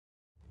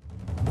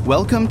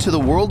Welcome to the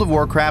World of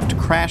Warcraft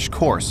crash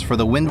course for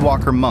the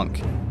Windwalker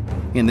Monk.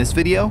 In this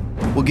video,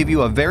 we'll give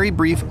you a very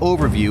brief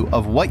overview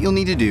of what you'll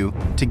need to do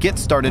to get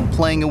started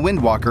playing a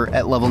Windwalker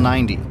at level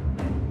 90.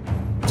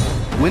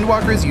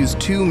 Windwalkers use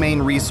two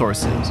main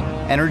resources,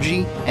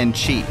 energy and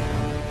chi.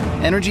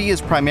 Energy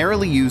is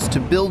primarily used to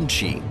build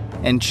chi,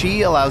 and chi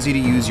allows you to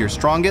use your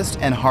strongest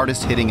and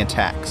hardest hitting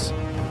attacks.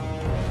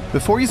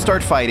 Before you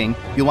start fighting,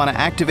 you'll want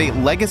to activate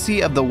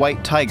Legacy of the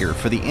White Tiger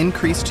for the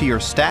increase to your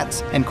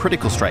stats and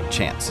critical strike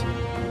chance.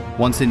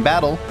 Once in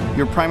battle,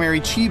 your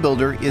primary chi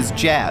builder is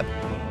Jab.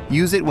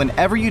 Use it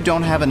whenever you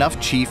don't have enough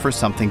chi for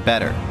something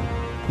better.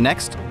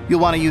 Next, you'll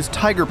want to use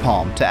Tiger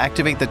Palm to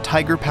activate the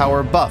Tiger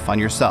Power buff on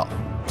yourself.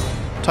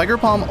 Tiger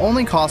Palm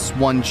only costs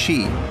 1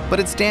 chi,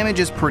 but its damage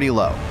is pretty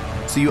low,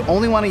 so you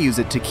only want to use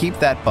it to keep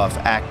that buff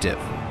active.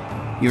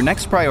 Your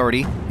next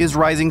priority is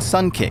Rising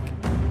Sun Kick.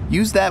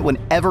 Use that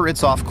whenever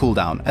it's off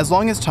cooldown, as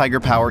long as Tiger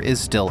Power is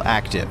still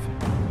active.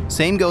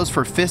 Same goes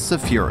for Fists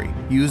of Fury.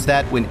 Use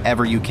that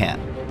whenever you can.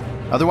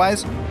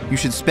 Otherwise, you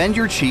should spend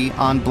your chi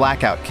on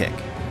Blackout Kick.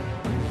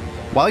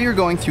 While you're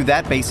going through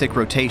that basic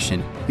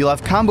rotation, you'll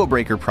have combo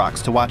breaker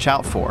procs to watch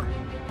out for.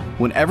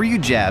 Whenever you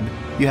jab,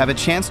 you have a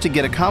chance to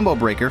get a combo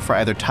breaker for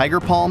either Tiger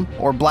Palm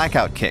or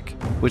Blackout Kick,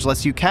 which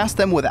lets you cast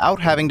them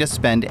without having to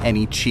spend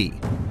any chi.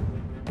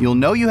 You'll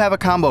know you have a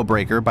combo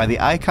breaker by the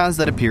icons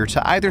that appear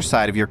to either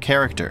side of your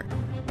character.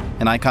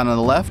 An icon on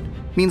the left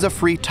means a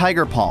free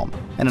Tiger Palm,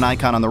 and an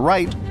icon on the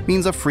right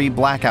means a free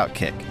Blackout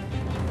Kick.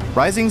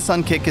 Rising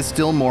Sun Kick is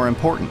still more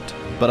important,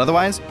 but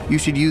otherwise, you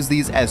should use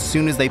these as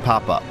soon as they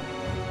pop up.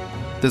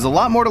 There's a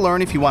lot more to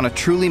learn if you want to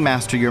truly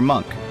master your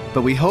monk,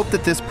 but we hope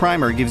that this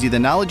primer gives you the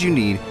knowledge you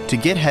need to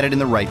get headed in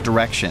the right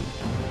direction.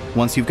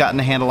 Once you've gotten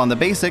a handle on the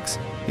basics,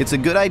 it's a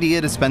good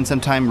idea to spend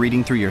some time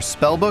reading through your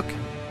spellbook,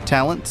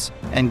 talents,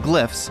 and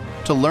glyphs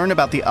to learn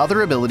about the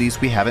other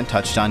abilities we haven't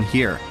touched on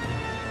here.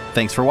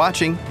 Thanks for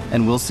watching,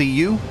 and we'll see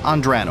you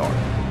on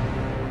Draenor.